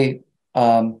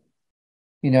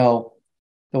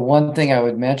one thing I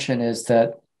would mention is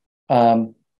that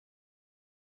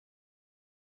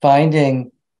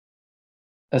finding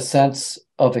a sense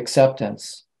of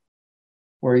acceptance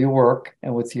where you work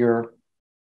and with your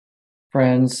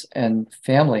friends and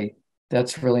family,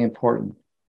 that's really important.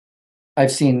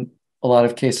 I've seen a lot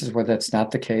of cases where that's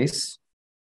not the case.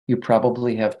 You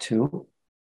probably have two,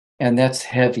 and that's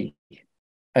heavy.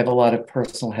 I have a lot of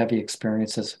personal heavy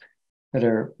experiences that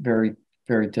are very,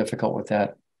 very difficult with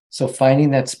that. So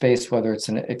finding that space, whether it's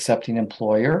an accepting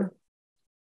employer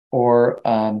or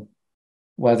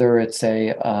whether it's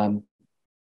a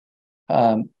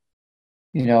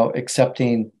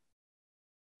accepting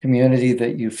community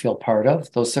that you feel part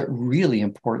of, those are really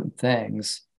important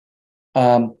things.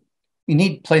 You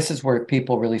need places where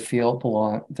people really feel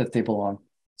that they belong.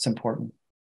 It's important.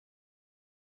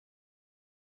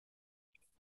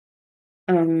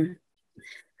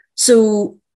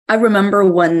 So I remember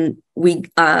when we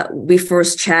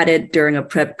first chatted during a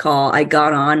prep call, I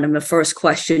got on and the first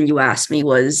question you asked me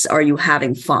was, "Are you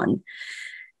having fun?"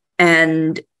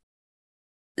 And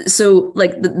so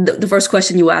like the first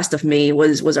question you asked of me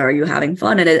was "Are you having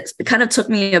fun?" And it kind of took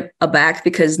me aback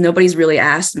because nobody's really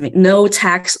asked me, no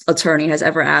tax attorney has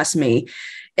ever asked me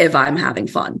if I'm having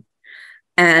fun.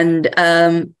 And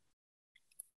I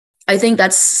think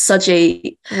that's such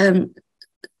a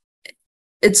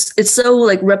it's so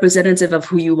like representative of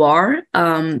who you are,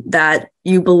 that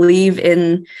you believe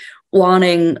in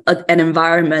wanting an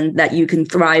environment that you can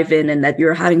thrive in and that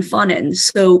you're having fun in.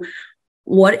 So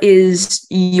what is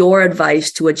your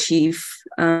advice to achieve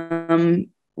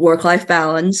work-life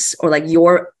balance, or like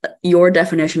your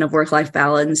definition of work-life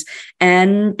balance,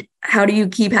 and how do you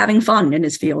keep having fun in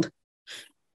this field?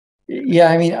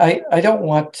 Yeah, I mean, I don't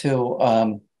want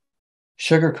to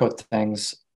sugarcoat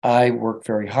things. I work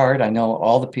very hard. I know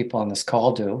all the people on this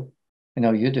call do. I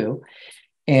know you do.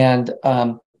 And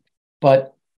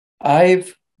but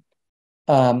I've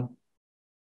a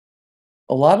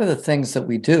lot of the things that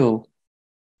we do,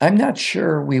 I'm not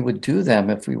sure we would do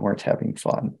them if we weren't having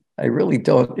fun. I really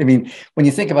don't. I mean, when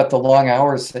you think about the long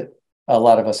hours that a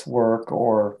lot of us work,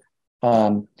 or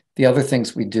the other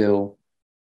things we do,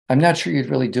 I'm not sure you'd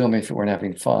really do them if you weren't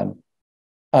having fun.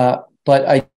 But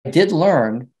I did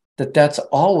learn that that's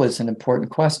always an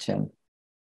important question.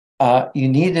 You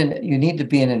need to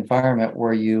be in an environment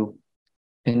where you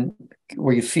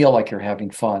feel like you're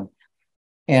having fun.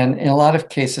 And in a lot of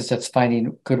cases, that's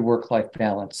finding good work-life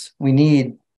balance. We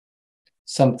need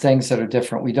some things that are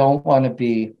different. We don't want to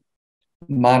be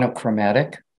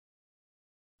monochromatic.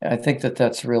 I think that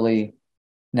that's really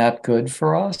not good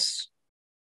for us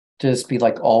to just be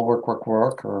like all work, work,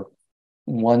 work, or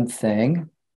one thing.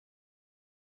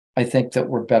 I think that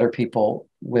we're better people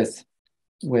with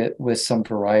some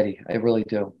variety. I really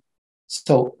do.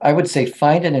 So I would say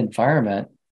find an environment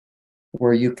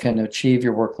where you can achieve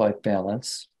your work-life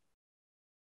balance.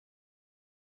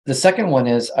 The second one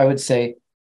is, I would say,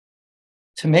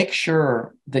 to make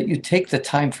sure that you take the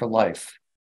time for life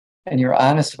and you're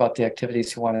honest about the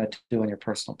activities you want to do in your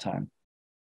personal time.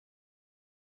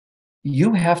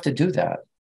 You have to do that.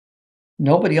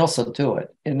 Nobody else will do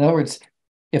it. In other words,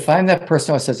 if I'm that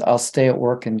person who says, I'll stay at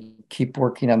work and keep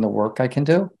working on the work I can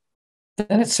do,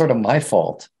 then it's sort of my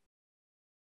fault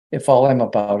if all I'm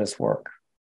about is work.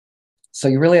 So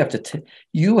you really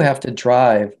have to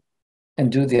drive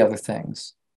and do the other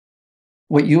things.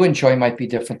 What you enjoy might be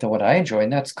different than what I enjoy,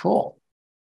 and that's cool.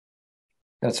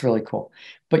 That's really cool.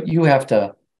 But you have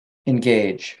to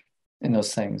engage in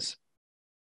those things.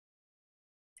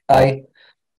 I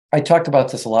talked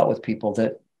about this a lot with people,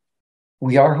 that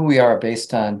we are who we are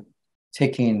based on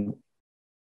taking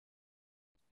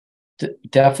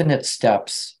definite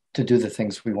steps to do the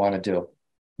things we want to do.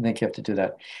 I think you have to do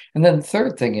that. And then the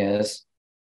third thing is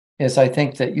I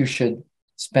think that you should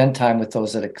spend time with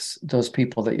those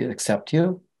people that accept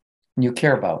you and you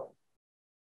care about.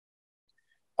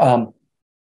 I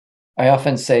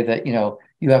often say that,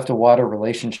 you have to water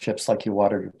relationships like you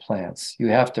water your plants. You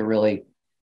have to really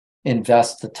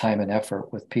invest the time and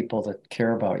effort with people that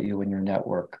care about you and your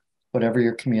network, whatever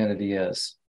your community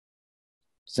is.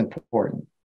 It's important.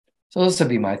 So those would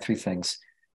be my three things: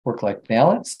 work-life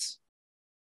balance,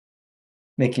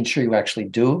 making sure you actually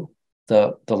do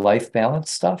the life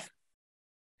balance stuff,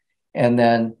 and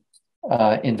then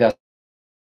invest.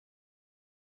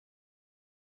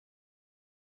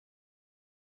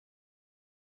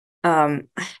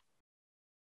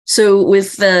 So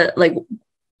with the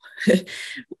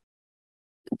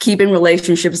keeping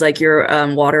relationships like you're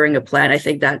watering a plant, I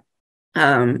think that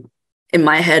in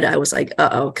my head I was like,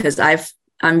 because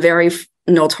I'm very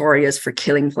notorious for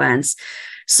killing plants.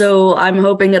 So I'm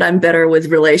hoping that I'm better with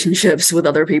relationships with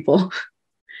other people.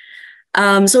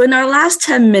 So in our last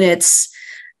 10 minutes,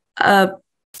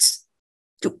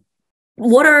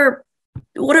 what are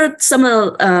some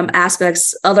of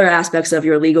the other aspects of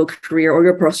your legal career or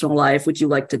your personal life would you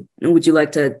like to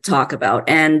talk about?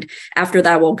 And after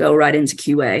that, we'll go right into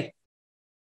QA.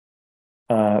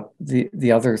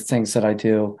 the other things that I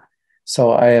do.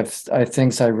 So I have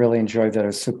things I really enjoy that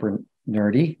are super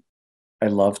nerdy. I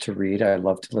love to read. I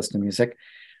love to listen to music.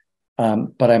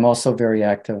 But I'm also very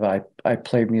active. I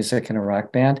play music in a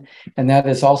rock band, and that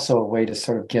is also a way to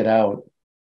sort of get out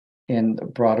in the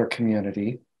broader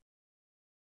community,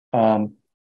 and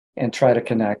try to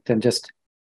connect and just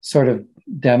sort of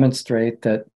demonstrate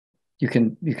that you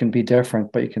can be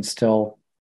different, but you can still,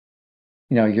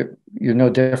 you're no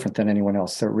different than anyone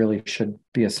else. There really should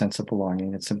be a sense of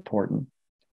belonging. It's important,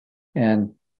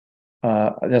 and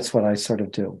that's what I sort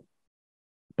of do.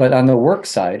 But on the work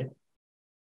side,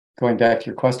 going back to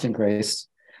your question, Grace,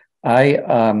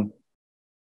 I,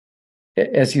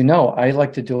 as you know, I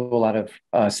like to do a lot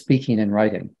of speaking and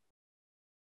writing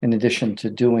in addition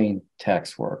to doing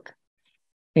tax work.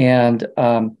 And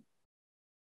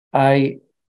I,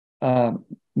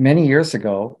 many years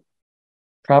ago,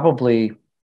 probably,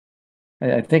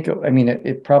 I think, I mean,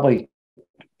 it probably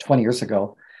 20 years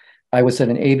ago, I was at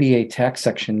an ABA tax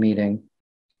section meeting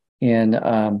in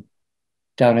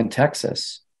down in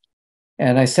Texas.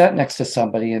 And I sat next to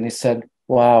somebody and they said,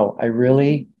 wow, I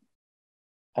really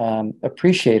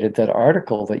appreciated that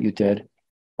article that you did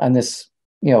on this,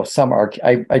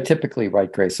 I typically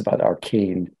write, Grace, about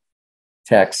arcane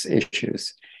tax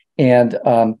issues. And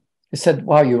I said,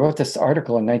 wow, you wrote this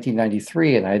article in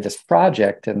 1993 and I had this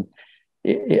project and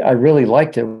I really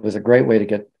liked it. It was a great way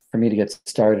for me to get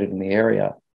started in the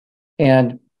area.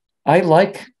 And I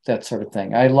like that sort of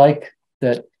thing. I like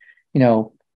that,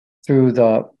 through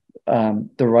the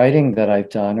writing that I've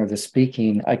done or the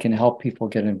speaking, I can help people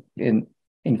get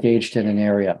engaged in an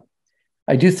area.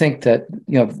 I do think that,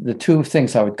 the two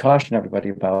things I would caution everybody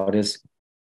about is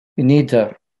you need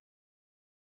to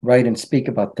write and speak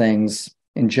about things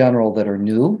in general that are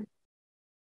new,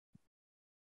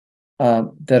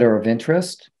 that are of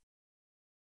interest,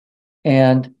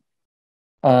 and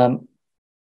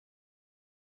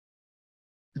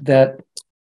that,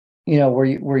 where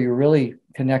you're really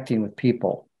connecting with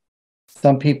people.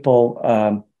 Some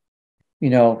people,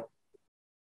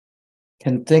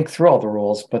 can think through all the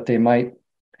rules, but they might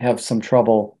have some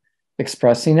trouble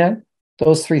expressing it.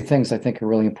 Those three things I think are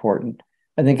really important.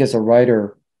 I think as a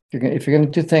writer, if you're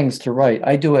going to do things to write,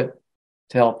 I do it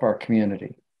to help our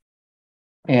community.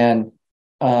 And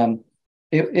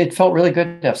it felt really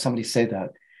good to have somebody say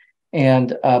that. And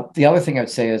the other thing I'd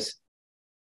say is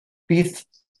be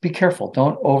careful.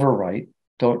 Don't overwrite.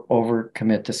 Don't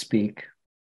overcommit to speak.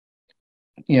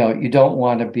 You don't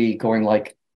want to be going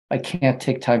like, I can't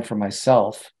take time for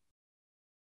myself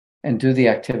and do the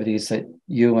activities that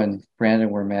you and Brandon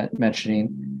were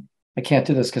mentioning. I can't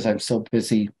do this because I'm so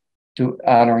busy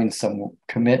honoring some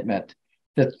commitment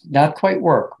that not quite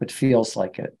work, but feels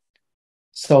like it.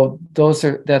 So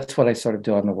that's what I sort of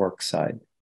do on the work side.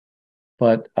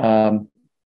 But I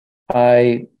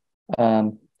like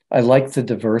the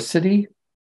diversity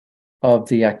of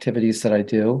the activities that I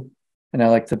do, and I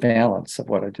like the balance of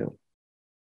what I do.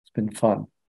 It's been fun.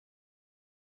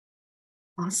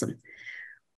 Awesome.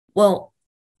 Well,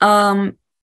 thank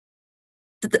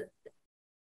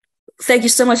you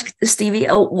so much, Stevie.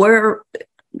 We're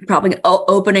probably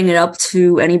opening it up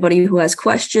to anybody who has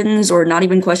questions, or not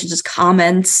even questions, just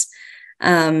comments.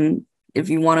 If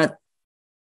you want to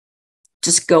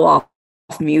just go off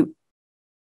mute.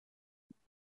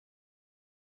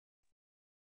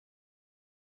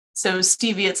 So,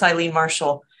 Stevie, it's Eileen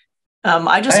Marshall. Hi,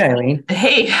 Eileen.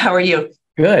 Hey, how are you?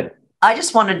 Good. I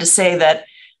just wanted to say that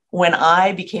when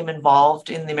I became involved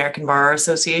in the American Bar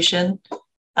Association,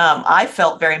 I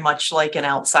felt very much like an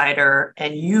outsider,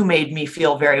 and you made me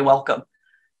feel very welcome.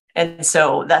 And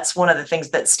so that's one of the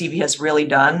things that Stevie has really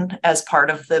done as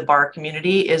part of the bar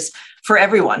community is for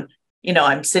everyone.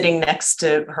 I'm sitting next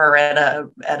to her at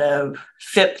a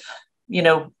FIP,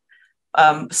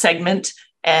 segment,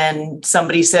 and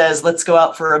somebody says, let's go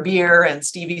out for a beer. And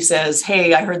Stevie says,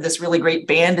 hey, I heard this really great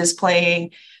band is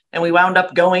playing. And we wound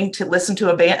up going to listen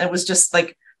to a band. It was just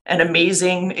like an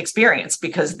amazing experience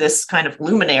because this kind of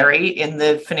luminary in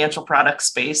the financial product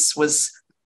space was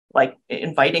like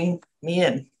inviting me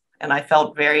in. And I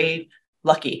felt very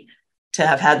lucky to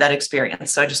have had that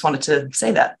experience. So I just wanted to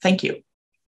say that. Thank you.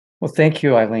 Well, thank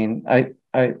you, Eileen. I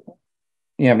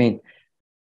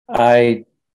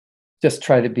just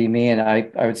try to be me. And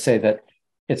I would say that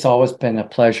it's always been a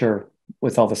pleasure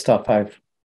with all the stuff I've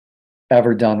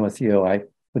ever done with you. I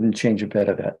wouldn't change a bit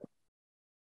of it.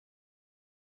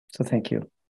 So thank you.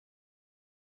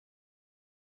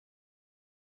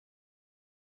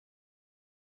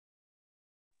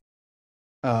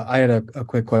 I had a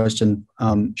quick question.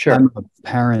 Sure. I'm a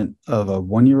parent of a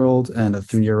 1-year-old and a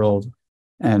 3-year-old,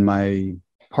 and my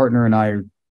partner and I are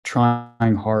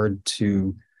trying hard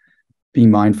to be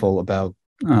mindful about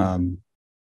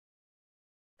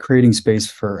creating space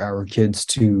for our kids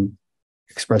to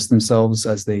express themselves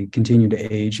as they continue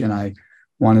to age. And I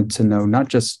wanted to know, not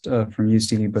just from you,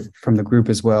 Stevie, but from the group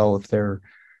as well, if there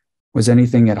was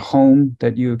anything at home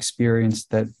that you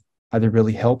experienced that either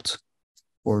really helped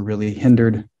or really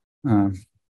hindered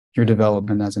your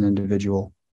development as an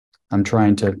individual. I'm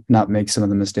trying to not make some of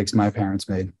the mistakes my parents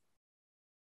made.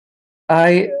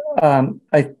 I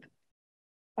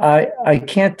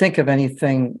can't think of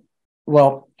anything.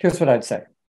 Well, here's what I'd say.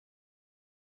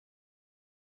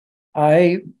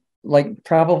 I, like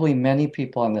probably many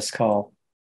people on this call,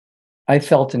 I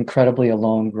felt incredibly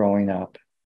alone growing up.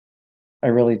 I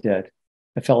really did.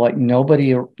 I felt like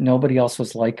nobody else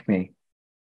was like me.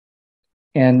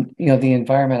 And the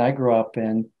environment I grew up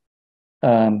in,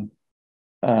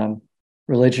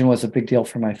 religion was a big deal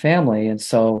for my family, and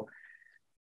so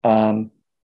I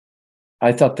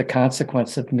thought the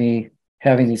consequence of me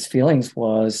having these feelings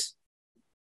was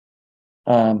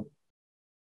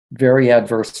very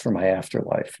adverse for my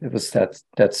afterlife. It was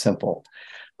that simple.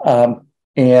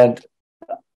 And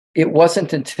it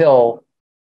wasn't until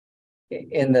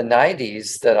in the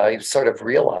 90s that I sort of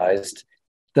realized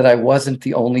that I wasn't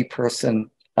the only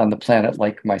person on the planet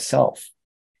like myself.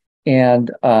 And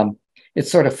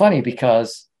it's sort of funny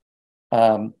because,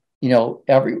 everyone,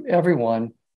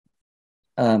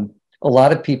 a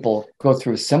lot of people go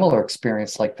through a similar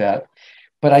experience like that,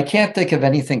 but I can't think of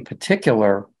anything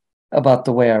particular about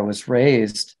the way I was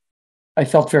raised. I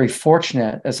felt very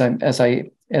fortunate, as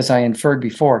I inferred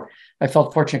before. I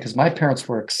felt fortunate because my parents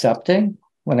were accepting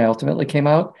when I ultimately came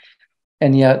out,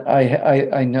 and yet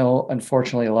I know,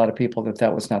 unfortunately, a lot of people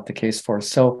that was not the case for.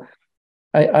 So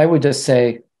I would just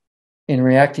say, in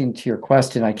reacting to your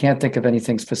question, I can't think of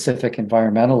anything specific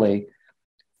environmentally,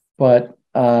 but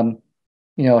having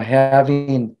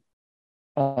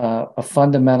a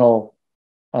fundamental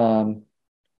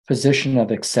position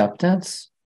of acceptance,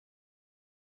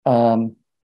 and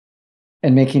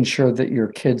making sure that your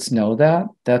kids know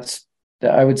that's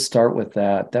I would start with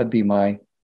that. That'd be my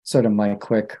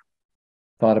quick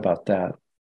thought about that.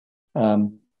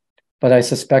 But I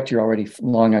suspect you're already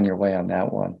long on your way on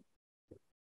that one.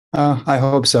 I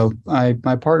hope so. My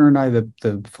partner and I,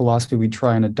 the philosophy we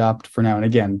try and adopt for now, and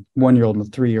again, 1-year-old and a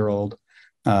 3-year-old,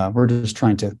 we're just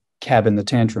trying to cabin the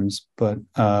tantrums, but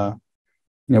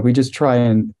we just try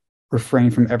and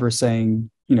refrain from ever saying,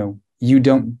 you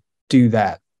don't do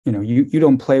that. You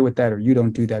don't play with that, or you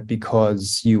don't do that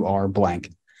because you are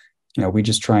blank. We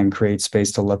just try and create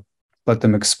space to let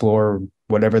them explore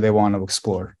whatever they want to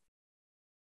explore.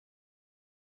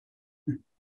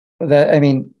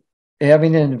 Having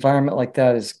an environment like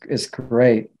that is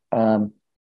great. It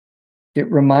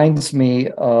reminds me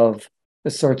of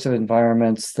the sorts of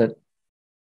environments that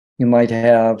you might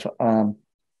have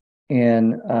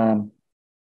in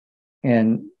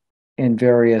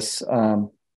various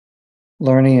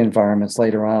learning environments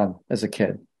later on as a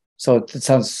kid. So it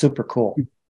sounds super cool.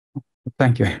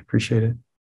 Thank you. I appreciate it.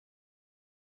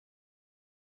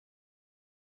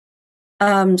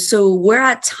 So we're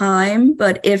at time,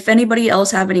 but if anybody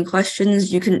else have any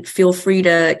questions, you can feel free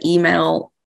to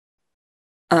email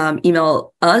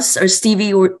us. Or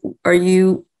Stevie, are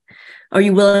you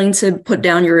willing to put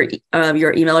down your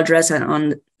email address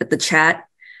on the chat?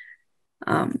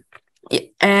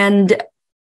 And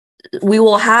we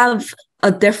will have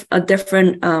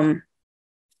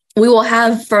we will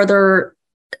have further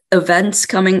events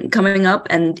coming up,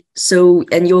 and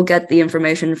you'll get the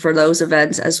information for those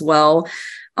events as well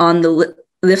on the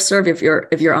listserv if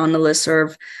you're on the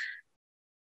listserv.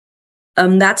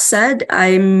 That said,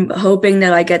 I'm hoping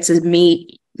that I get to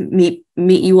meet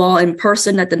you all in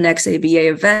person at the next ABA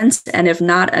event, and if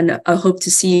not, I hope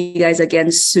to see you guys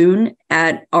again soon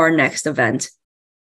at our next event.